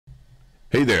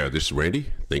Hey there, this is Randy.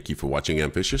 Thank you for watching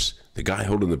Amfishious. The guy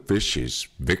holding the fish is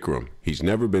Vikram. He's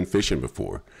never been fishing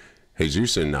before.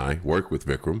 Jesus and I work with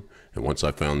Vikram, and once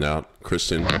I found out,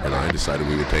 Kristen and I decided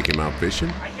we would take him out fishing,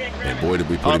 and boy did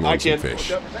we put him on some fish.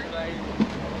 Yeah,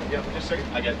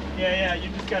 you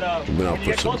just gotta... We've been out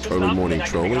for some early morning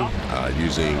trolling,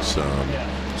 using some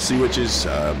sea witches,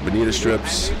 bonito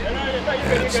strips,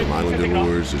 and some islander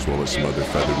lures, as well as some other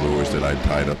feathered lures that I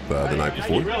tied up the night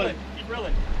before. Keep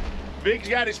reeling. Vic's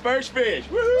got his first fish.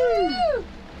 Woohoo!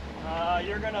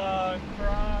 You're gonna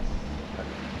cross.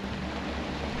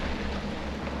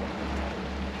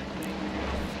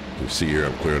 You see here,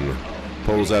 I'm clearing the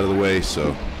poles out of the way,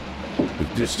 so we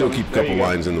just still keep a couple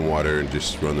lines in the water and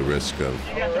just run the risk of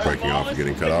breaking off and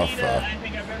getting cut off.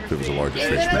 If it was a larger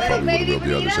fish, we probably would have reeled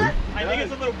the others in. I think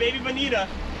it's a little baby bonita.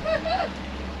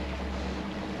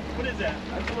 What is that?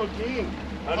 That's a little king.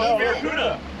 Oh,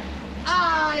 Barracuda.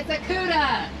 Oh, it's a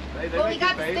cuda. Well, we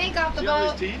got the stink off the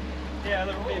boat. Yeah,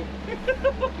 little baby.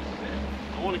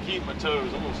 I want to keep my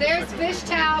toes. There's fish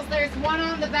towels. There's one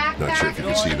on the backpack. Not sure if you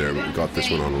can see there, but we got this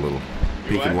one on a little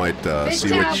pink and white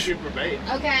sea witch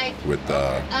Okay. with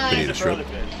bonito strip.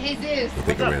 Jesus. I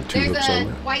think I ran 2 There's hooks a on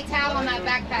there. white towel on that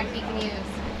backpack you can use.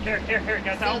 Here,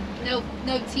 got that So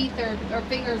no teeth or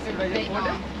fingers or bitten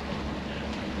off.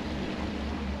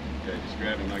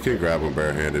 You can grab them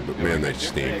barehanded, but man, they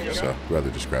stink, so I'd rather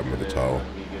just grab them with a towel.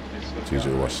 It's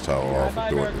easier to wash the towel off and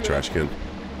throw it in the trash can.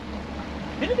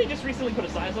 Didn't they just recently put a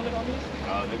size limit on these?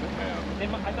 They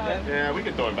have. I thought... Yeah, we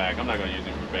can throw it back. I'm not going to use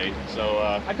it for bait. So,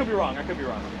 I could be wrong.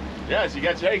 yeah, so you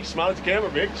got your, hey, smile at the camera,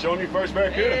 Vic. Show them your first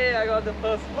Barracuda. Hey, I got the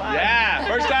first one. Yeah,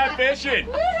 first time fishing.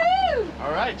 Woohoo!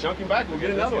 All right, chunk him back. We'll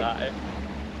get another one.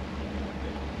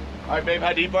 All right, babe,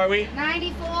 how deep are we?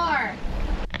 94.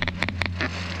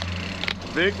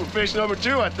 Vic, we're fish number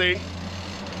 2, I think.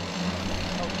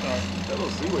 Oh, sorry. That little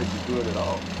sea witch is doing it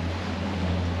all.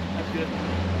 That's good.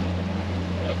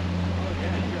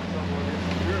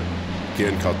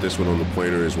 Again, caught this one on the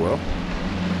planer as well.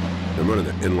 I'm running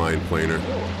the inline planer.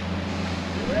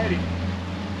 You ready? All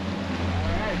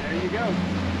right, there you go.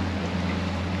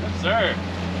 Yes, sir.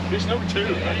 Fish number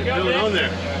 2. How you feeling on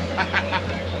there?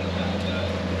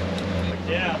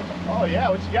 Yeah. Oh, yeah,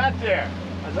 what you got there?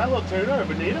 Is that a little tuna or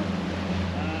bonita?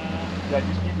 Yeah,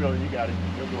 just keep reeling. You got it.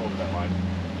 You'll go over that line.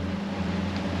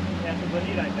 Yeah, it's a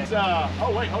bonita, I think. It's,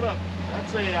 oh, wait, hold up.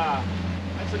 That's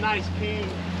a nice king.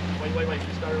 Wait.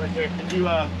 You started right there. Can you,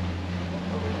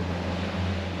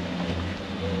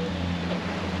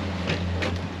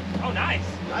 Oh, nice.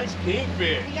 Nice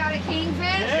kingfish. You got a kingfish?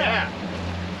 Yeah.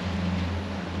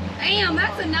 Damn,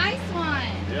 that's a nice one.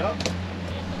 Yep.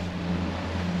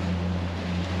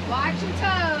 Watch your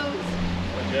toes.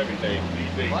 Watch everything.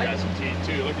 These things got some teeth,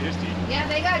 too. Look at his teeth. Yeah,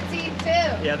 they got teeth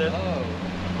too. Yeah,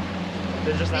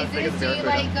 they're just not as big as Do the you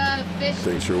Barracuda. like fish?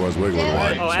 Thing sure was wiggling a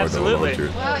lot. Oh, It's hard to hold on to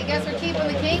it Well, I guess we're keeping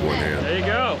the king with one then. hand. There you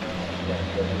go.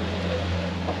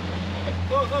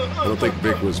 I don't think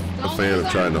Vic was a fan of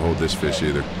trying to hold this fish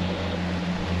either.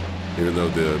 Even though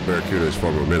the Barracuda is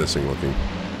far more menacing looking.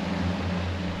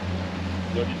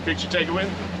 You want your picture taken with?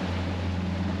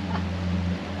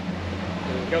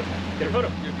 Go. Get a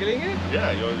photo. You're getting it?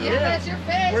 Yeah. Yeah, that's your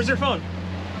fish. Where's your phone?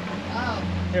 Oh.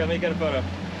 Here, let me get a photo.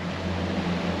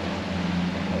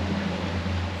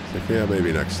 Like, yeah,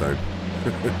 maybe next time.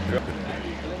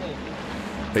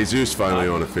 Jesus finally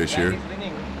on a fish here.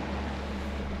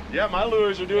 Yeah, my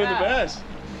lures are doing the best.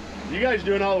 You guys are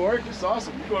doing all the work. It's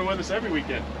awesome. You're going with us every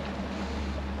weekend.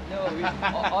 No,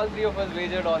 all 3 of us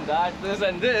wagered on that, this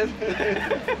and this.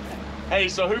 Hey,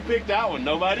 so who picked that one?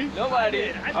 Nobody?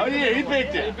 Nobody. Oh, yeah, he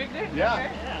picked it. You picked it? Yeah.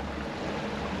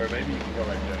 Okay. Or maybe you can go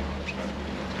right there.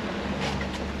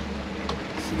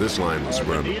 So this line was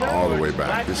run all the way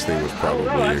back. This thing was probably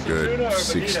a good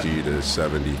 60 to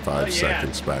 75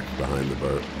 seconds back behind the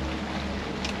boat.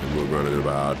 And we're running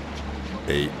about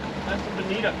 8 That's a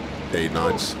bonita.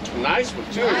 knots. Nice one,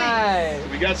 too. Nice.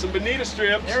 We got some bonita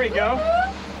strips. There we go.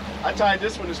 I tied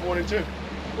this one this morning, too.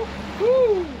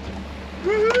 Woo!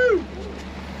 Woohoo!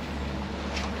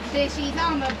 Fishies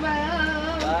on the boat.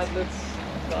 That looks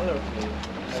colorful.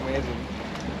 Amazing.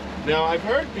 Now, I've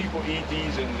heard people eat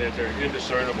these and that they're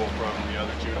indiscernible from the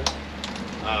other tuna.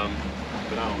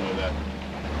 But I don't know that.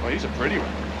 Oh, he's a pretty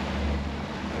one.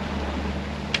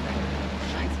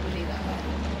 Nice bonita.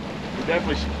 We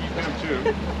definitely should keep him,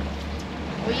 too.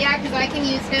 Well, yeah, because I can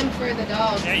use him for the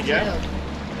dogs There you too. go.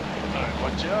 All right,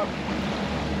 watch out.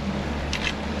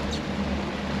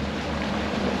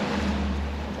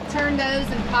 Turn those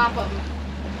and pop them.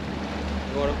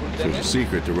 You want to put So them there's a in?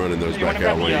 secret to running those You wanna back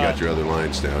out grab while you the, got your other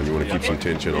lines down. You want to keep some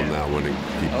tension on that one and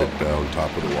keep it on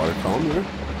top of the water column there.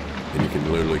 and you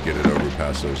can literally get it over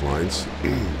past those lines,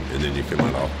 and then you can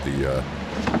let off the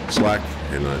slack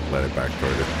and let it back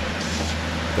further.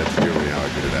 That's generally how I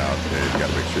get it out, and you got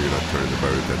to make sure you're not turning the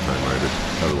boat at that time either,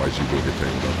 otherwise you will get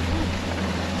tangled up.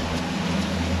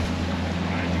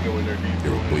 Alright, you go in there deep. They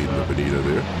were bleeding the bonito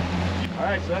there.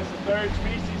 Alright, so that's the third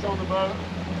species on the boat.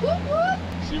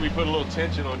 See, we put a little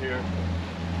tension on here.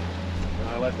 And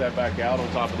I let that back out on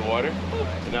top of the water,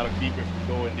 and that'll keep it from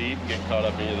going deep and getting caught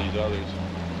up in any of these others.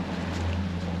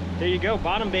 There you go,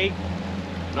 bottom bait.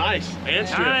 Nice, and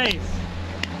strip. Nice.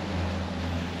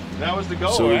 That was the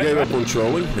goal, So we right? gave up on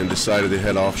trolling and decided to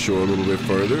head offshore a little bit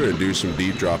further and do some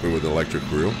deep dropping with an electric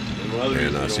reel.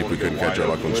 And see if we couldn't catch our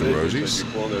luck on some rosies.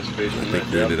 I think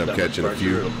we ended up catching a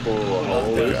few. We got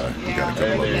a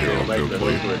couple of them here on Coke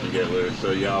Plate.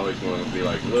 So you always want to be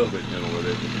like a little bit gentle with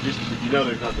it. If you know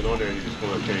there's nothing on there and you just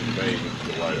want to change the bait and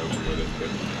get right over with it.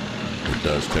 But it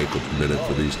does take a minute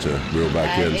for these to reel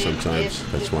back in sometimes.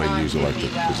 That's why you use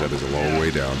electric, because that is a long way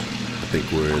down. I think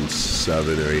we're in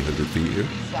 700 or 800 feet here.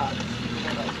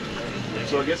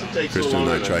 so I guess it takes Kristen so long.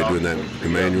 and I tried doing that the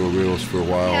manual reels for a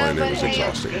while, and it was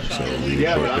exhausting. So we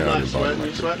Yeah, put but I'm down not and bought sweating.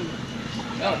 You electric. sweating?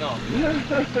 No.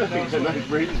 It's a nice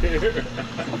breeze here.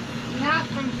 Not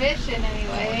from fishing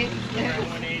anyway.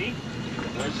 180.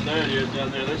 There's there down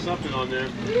there. There's something on there.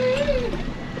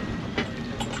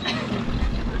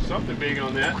 There's something big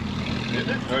on that, isn't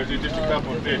it? Or is it just a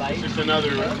couple of fish? It's just another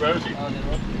Rosie.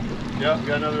 Yeah, we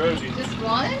got another Rosie. Just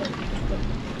one?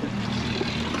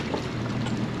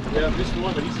 Yeah, just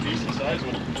one, but he's a decent sized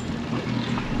one.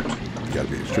 You got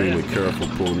to be extremely careful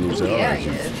pulling these out. Yeah, As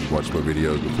you've watched my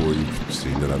videos before, you've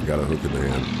seen that I've got a hook in the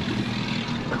hand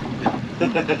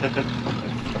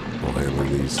while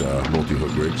handling these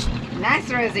multi-hook rigs. Nice,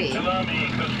 Rosie. Hello, me,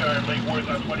 Coast Guard, Lake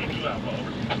Warsaw 22 Alpha,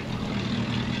 over.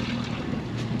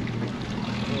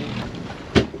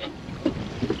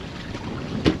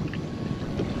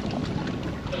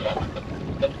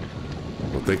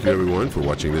 Well, thank you everyone for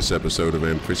watching this episode of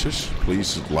Amfishious.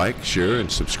 Please like, share,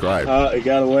 and subscribe. It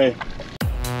got away.